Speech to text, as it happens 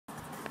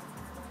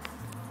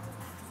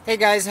Hey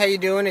guys, how you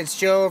doing? It's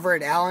Joe over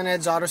at Alan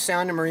Ed's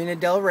Autsound in Marina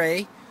Del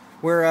Rey.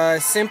 We're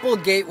a simple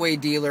gateway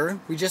dealer.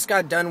 We just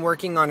got done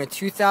working on a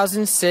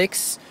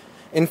 2006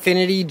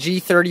 Infiniti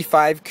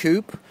G35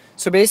 Coupe.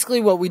 So basically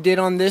what we did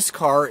on this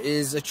car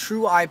is a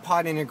true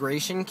iPod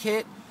integration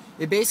kit.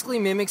 It basically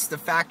mimics the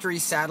factory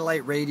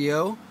satellite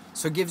radio,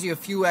 so it gives you a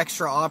few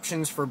extra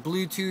options for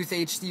Bluetooth,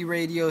 HD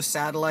radio,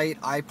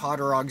 satellite, iPod,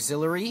 or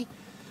auxiliary.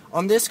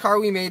 On this car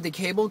we made the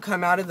cable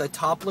come out of the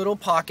top little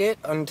pocket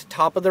on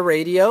top of the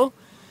radio.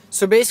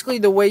 So basically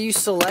the way you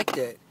select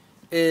it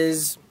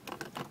is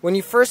when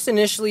you first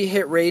initially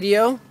hit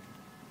radio,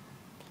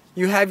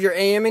 you have your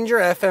AM and your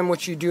FM,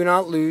 which you do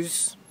not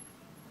lose.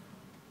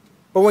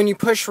 But when you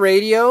push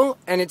radio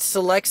and it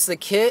selects the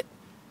kit,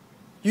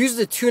 use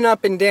the tune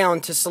up and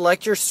down to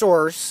select your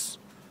source.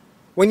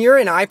 When you're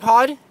in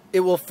iPod,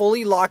 it will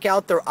fully lock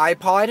out the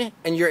iPod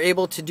and you're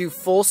able to do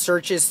full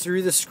searches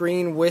through the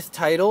screen with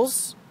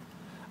titles.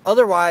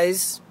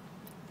 Otherwise,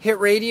 hit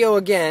radio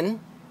again.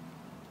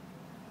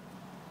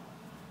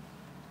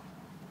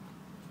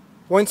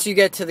 Once you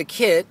get to the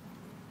kit,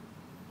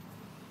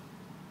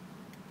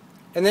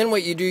 and then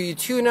what you do, you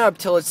tune up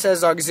till it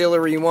says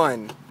auxiliary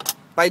 1.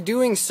 By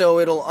doing so,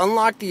 it'll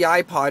unlock the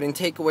iPod and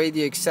take away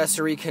the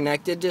accessory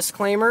connected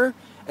disclaimer,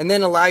 and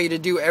then allow you to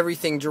do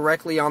everything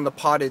directly on the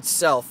pod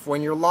itself.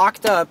 When you're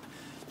locked up,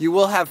 you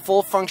will have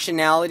full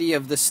functionality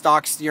of the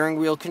stock steering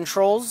wheel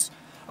controls.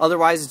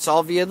 Otherwise, it's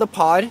all via the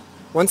pod.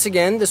 Once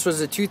again, this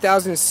was a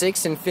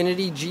 2006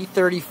 Infiniti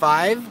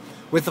G35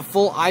 with a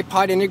full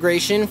iPod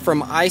integration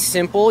from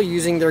iSimple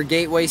using their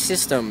gateway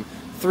system.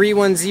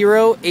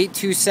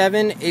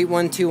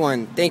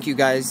 310-827-8121. Thank you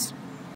guys.